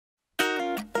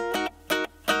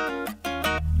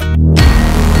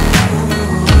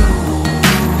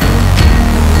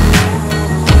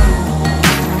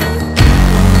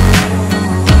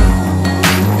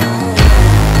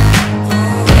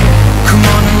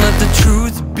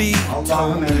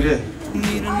Allah'ın emri,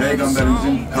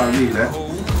 Peygamberimizin kavliyle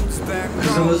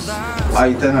kızımız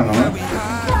Ayten Hanım'ı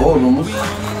oğlumuz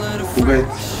Ubeyit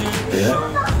diye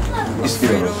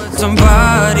istiyoruz.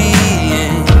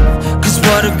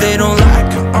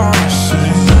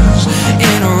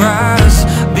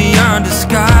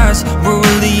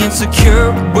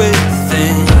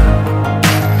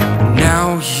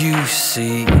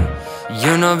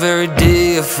 You're not very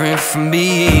different from me,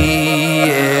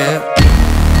 yeah.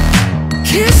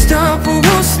 Can't stop or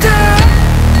won't stop,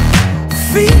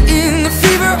 feeding the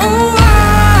fever, oh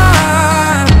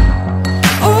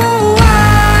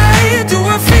why do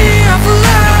I feel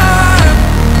alive?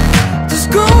 There's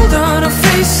gold on our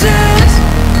faces,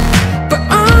 but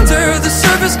under the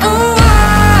surface, oh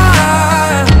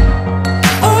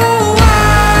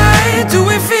why do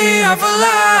we feel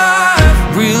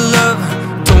alive? Real love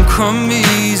don't come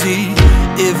easy.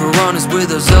 If we're honest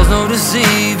with ourselves, no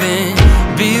deceiving.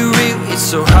 Be real, it's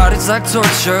so hard, it's like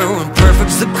torture. When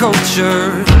perfect's the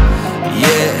culture,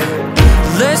 yeah.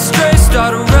 Let's stray,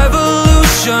 start a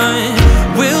revolution.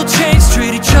 We'll change,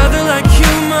 treat each other like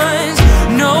humans.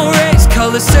 No race,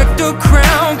 color, sect or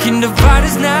crown can divide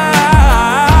us now.